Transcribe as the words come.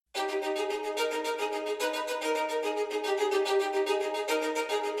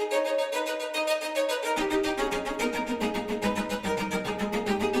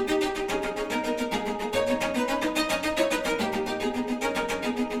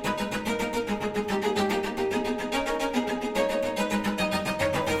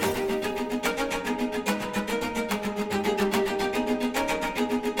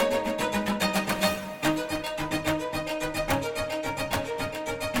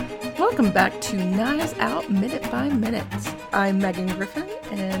Welcome back to Knives Out Minute by Minute. I'm Megan Griffin,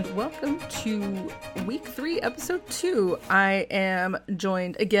 and welcome to Week 3, Episode 2. I am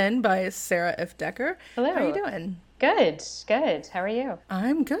joined again by Sarah F. Decker. Hello. How are you doing? Good. How are you?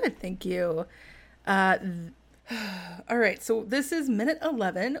 I'm good, thank you. All right, so this is Minute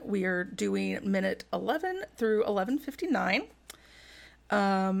 11. We are doing Minute 11 through 11:59.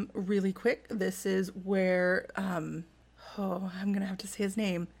 Really quick, this is where, I'm going to have to say his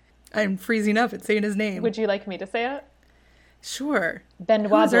name. I'm freezing up at saying his name. Would you like me to say it? Sure.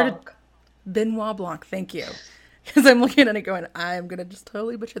 Benoit Blanc. Benoit Blanc, thank you. Because I'm looking at it going, I'm going to just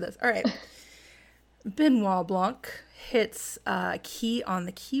totally butcher this. All right. Benoit Blanc hits key on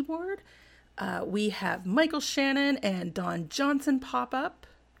the keyboard. We have Michael Shannon and Don Johnson pop up.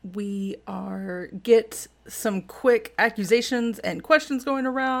 We get some quick accusations and questions going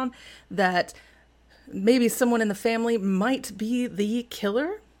around that maybe someone in the family might be the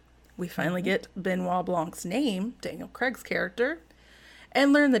killer. We finally get Benoit Blanc's name, Daniel Craig's character,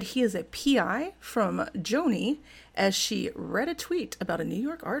 and learn that he is a PI from Joni as she read a tweet about a New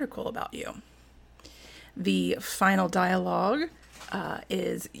York article about you. The final dialogue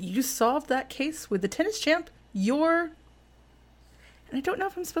is, you solved that case with the tennis champ, and I don't know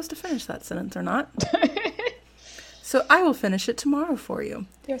if I'm supposed to finish that sentence or not. So I will finish it tomorrow for you.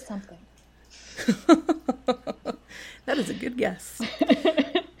 You're something. That is a good guess.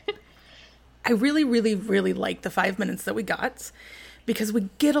 I really, really, really like the 5 minutes that we got, because we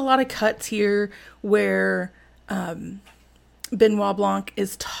get a lot of cuts here where Benoit Blanc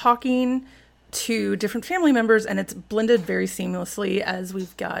is talking to different family members, and it's blended very seamlessly as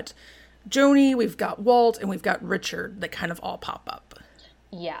we've got Joni, we've got Walt, and we've got Richard that kind of all pop up.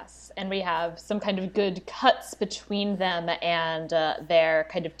 Yes, and we have some kind of good cuts between them and their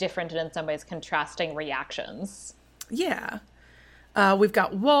kind of different and in some ways contrasting reactions. Yeah. We've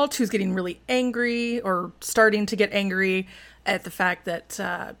got Walt, who's getting really angry, or starting to get angry at the fact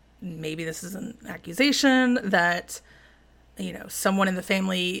that maybe this is an accusation that, someone in the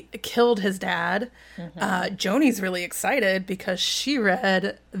family killed his dad. Mm-hmm. Joni's really excited because she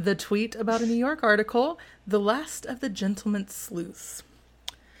read the tweet about a New York article, The Last of the Gentleman Sleuths.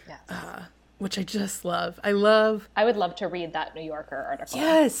 Yes. Which I just love. I would love to read that New Yorker article.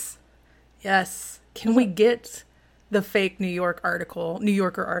 Yes. Can we get the fake New Yorker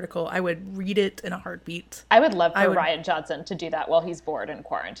article? I would read it in a heartbeat. I would love for Rian Johnson to do that while he's bored in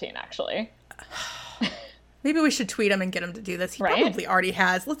quarantine, actually. Maybe we should tweet him and get him to do this. He probably already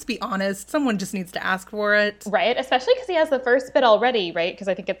has. Let's be honest. Someone just needs to ask for it. Right, especially because he has the first bit already, right? Because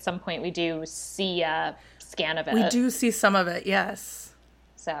I think at some point we do see a scan of it. We do see some of it, yes.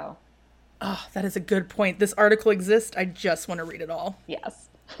 So. Oh, that is a good point. This article exists. I just want to read it all. Yes.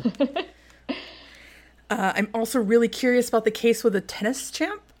 I'm also really curious about the case with the tennis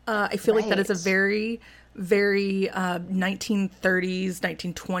champ. I feel like that is a very, very 1930s,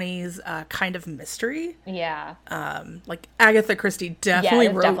 1920s kind of mystery. Yeah. Like Agatha Christie definitely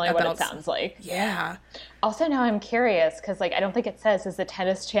wrote definitely about what it sounds like. Yeah. Also, now I'm curious because, I don't think it says, is the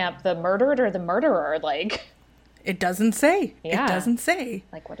tennis champ the murdered or the murderer? It doesn't say. Yeah. It doesn't say.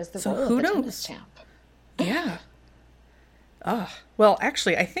 What is the so role who of the knows? tennis champ? Yeah. Well,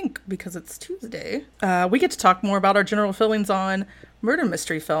 actually, I think because it's Tuesday, we get to talk more about our general feelings on murder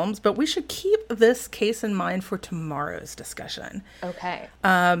mystery films, but we should keep this case in mind for tomorrow's discussion. Okay.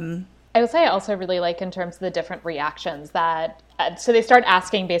 I would say I also really like in terms of the different reactions that, so they start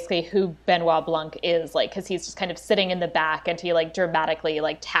asking basically who Benoit Blanc is, because he's just kind of sitting in the back and he dramatically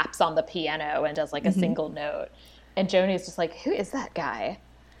taps on the piano and does a single note. And Joni's just who is that guy?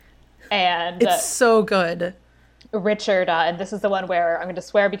 And it's so good. Richard, and this is the one where I'm going to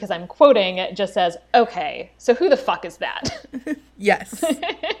swear because I'm quoting, it just says, okay, so who the fuck is that? Yes.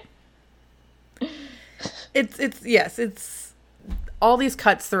 It's all these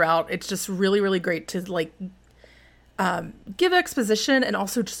cuts throughout. It's just really, really great to give exposition and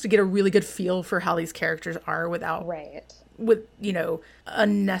also just to get a really good feel for how these characters are without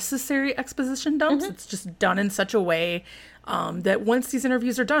unnecessary exposition dumps. Mm-hmm. It's just done in such a way that once these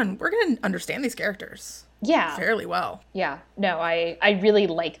interviews are done, we're going to understand these characters. Yeah. Fairly well. Yeah. No, I really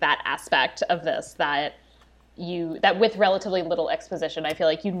like that aspect of this, that that with relatively little exposition, I feel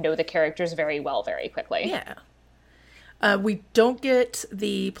like you know the characters very well very quickly. Yeah. We don't get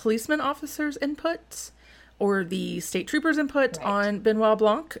the policeman officer's input or the state trooper's input on Benoit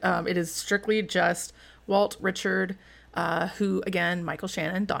Blanc. It is strictly just Walt, Richard, who, again, Michael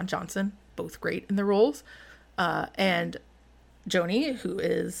Shannon, Don Johnson, both great in their roles, and Joni, who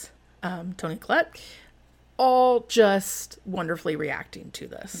is Toni Collette, all just wonderfully reacting to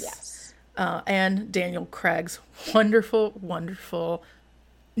this. Yes. And Daniel Craig's wonderful, wonderful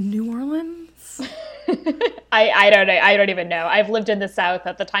New Orleans. I don't know. I don't even know. I've lived in the South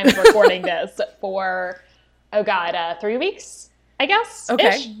at the time of recording this for, 3 weeks, I guess.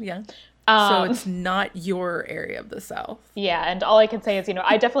 Okay, ish. yeah. So it's not your area of the South. Yeah, and all I can say is,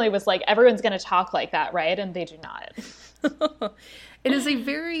 I definitely was like, everyone's going to talk like that, right? And they do not. It is a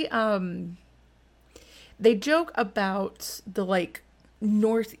very, they joke about the, like,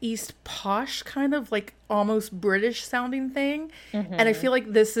 Northeast posh kind of, like, almost British sounding thing. Mm-hmm. And I feel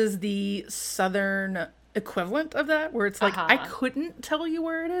like this is the Southern equivalent of that, where it's like, I couldn't tell you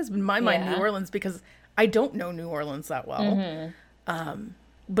where it is. In my mind, New Orleans, because I don't know New Orleans that well. Mm-hmm.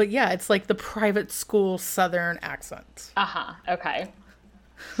 But yeah, it's like the private school Southern accent. Okay.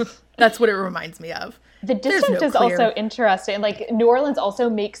 That's what it reminds me of. The distance is also interesting. Like, New Orleans also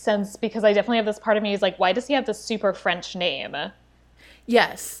makes sense because I definitely have this part of me is like, why does he have this super French name?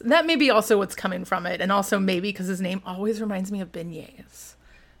 Yes, that may be also what's coming from it. And also maybe because his name always reminds me of beignets.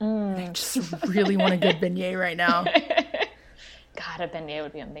 I just really want a good beignet right now. God, a beignet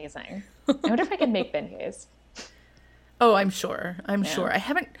would be amazing. I wonder if I could make beignets. Oh, I'm sure. I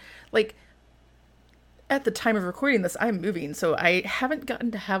haven't, like, at the time of recording this, I'm moving, so I haven't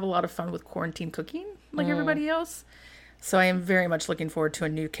gotten to have a lot of fun with quarantine cooking like everybody else. So I am very much looking forward to a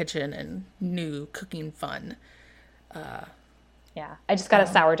new kitchen and new cooking fun. Yeah, I just got a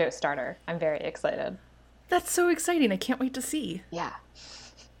sourdough starter. I'm very excited. That's so exciting. I can't wait to see. Yeah.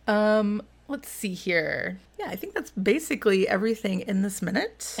 Let's see here. Yeah, I think that's basically everything in this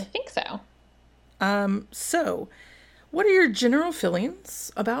minute. I think so. So what are your general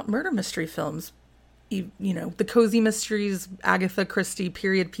feelings about murder mystery films? You know, the cozy mysteries, Agatha Christie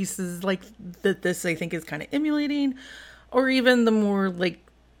period pieces like that this, I think, is kind of emulating, or even the more, like,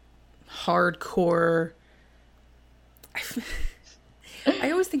 hardcore...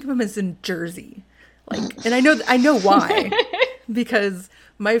 I always think of them as in Jersey. Like, and I know why. Because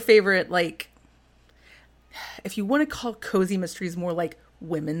my favorite, like, if you want to call cozy mysteries more like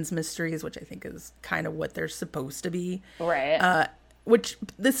women's mysteries, which I think is kind of what they're supposed to be. Right. Which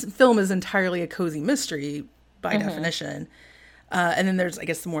this film is entirely a cozy mystery by definition. And then there's, I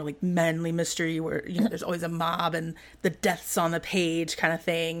guess, the more like manly mystery where, there's always a mob and the deaths on the page kind of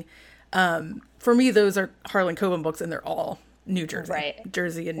thing. For me, those are Harlan Coben books, and they're all New Jersey. Right.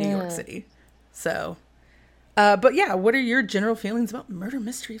 Jersey and New York City. So, but yeah, what are your general feelings about murder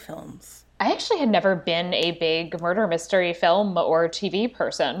mystery films? I actually had never been a big murder mystery film or TV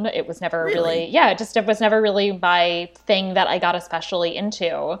person. It was never it was never really my thing that I got especially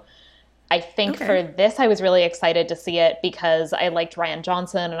into. I think for this, I was really excited to see it because I liked Rian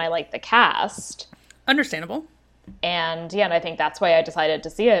Johnson and I liked the cast. Understandable. And I think that's why I decided to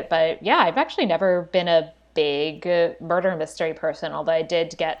see it. But yeah, I've actually never been a big murder mystery person, although I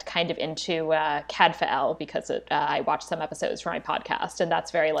did get kind of into Cadfael because I watched some episodes for my podcast, and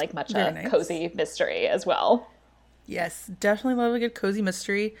that's very much a cozy mystery as well. Yes, definitely love a good cozy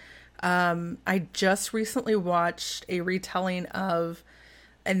mystery. I just recently watched a retelling of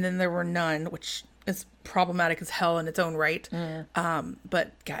And Then There Were None, which is problematic as hell in its own right.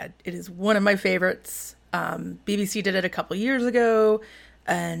 But God, it is one of my favorites. BBC did it a couple years ago,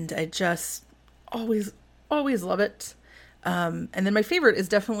 and I just always love it. And then my favorite is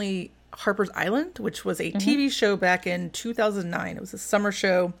definitely Harper's Island, which was a TV show back in 2009. It was a summer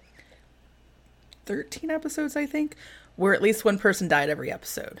show, 13 episodes, I think, where at least one person died every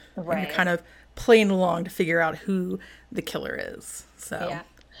episode. Right. And you're kind of playing along to figure out who the killer is. So. Yeah.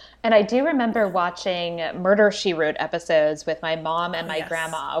 And I do remember watching Murder, She Wrote episodes with my mom and my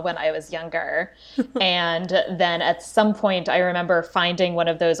grandma when I was younger. And then at some point, I remember finding one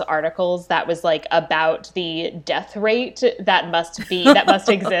of those articles that was about the death rate that must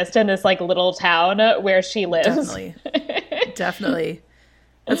exist in this little town where she lives. Definitely.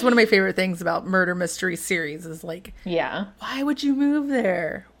 That's one of my favorite things about murder mystery series is why would you move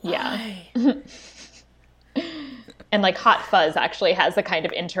there? Why? Yeah. And Hot Fuzz actually has a kind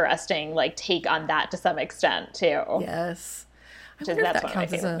of interesting take on that to some extent too. Yes. That's one of my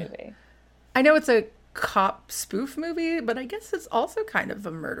favorite movies. I know it's a cop spoof movie, but I guess it's also kind of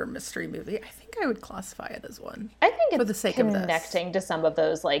a murder mystery movie. I think I would classify it as one. I think for the sake of connecting to some of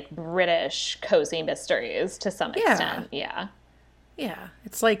those like British cozy mysteries to some extent. Yeah. Yeah.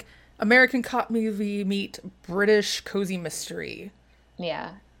 It's like American cop movie meet British cozy mystery.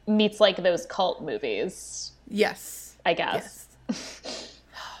 Yeah. Meets like those cult movies. Yes. I guess. Yes.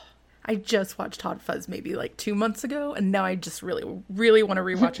 I just watched Hot Fuzz maybe like 2 months ago, and now I just really, really want to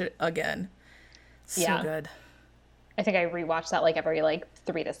rewatch it again. So good. I think I rewatch that like every like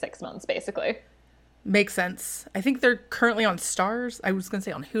 3 to 6 months, basically. Makes sense. I think they're currently on Stars. I was going to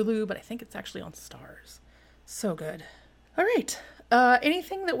say on Hulu, but I think it's actually on Stars. So good. All right.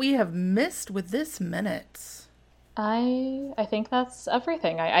 Anything that we have missed with this minute? I think that's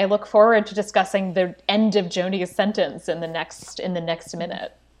everything. I look forward to discussing the end of Joni's sentence in the next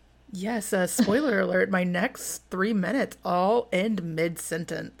minute. Yes, spoiler alert, my next 3 minutes all end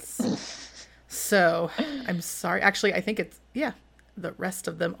mid-sentence. So, I'm sorry. Actually, I think it's, the rest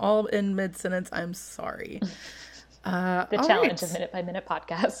of them all end mid-sentence. I'm sorry. The challenge of Minute by Minute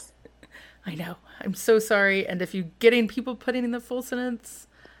podcast. I know. I'm so sorry. And if you're getting people putting in the full sentence,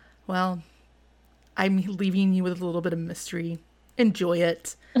 well, I'm leaving you with a little bit of mystery. Enjoy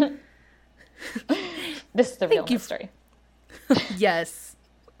it. This is the real mystery. Yes.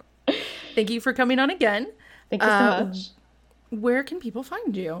 Thank you for coming on again. Thank you so much. Where can people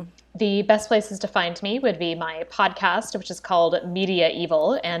find you? The best places to find me would be my podcast, which is called Media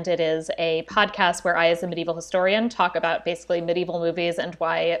Evil, and it is a podcast where I, as a medieval historian, talk about basically medieval movies and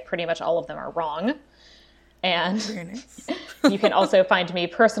why pretty much all of them are wrong. And very nice. You can also find me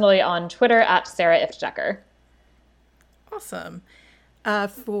personally on Twitter at Sarah Iftdecker. Awesome.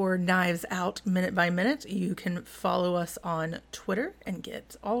 For Knives Out Minute by Minute, you can follow us on Twitter and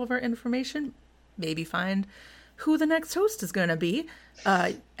get all of our information. Maybe find who the next host is going to be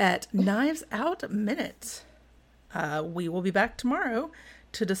at Knives Out Minute. We will be back tomorrow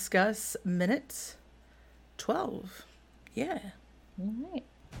to discuss Minute 12. Yeah. All right.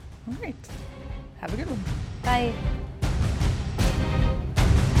 All right. Have a good one. Bye.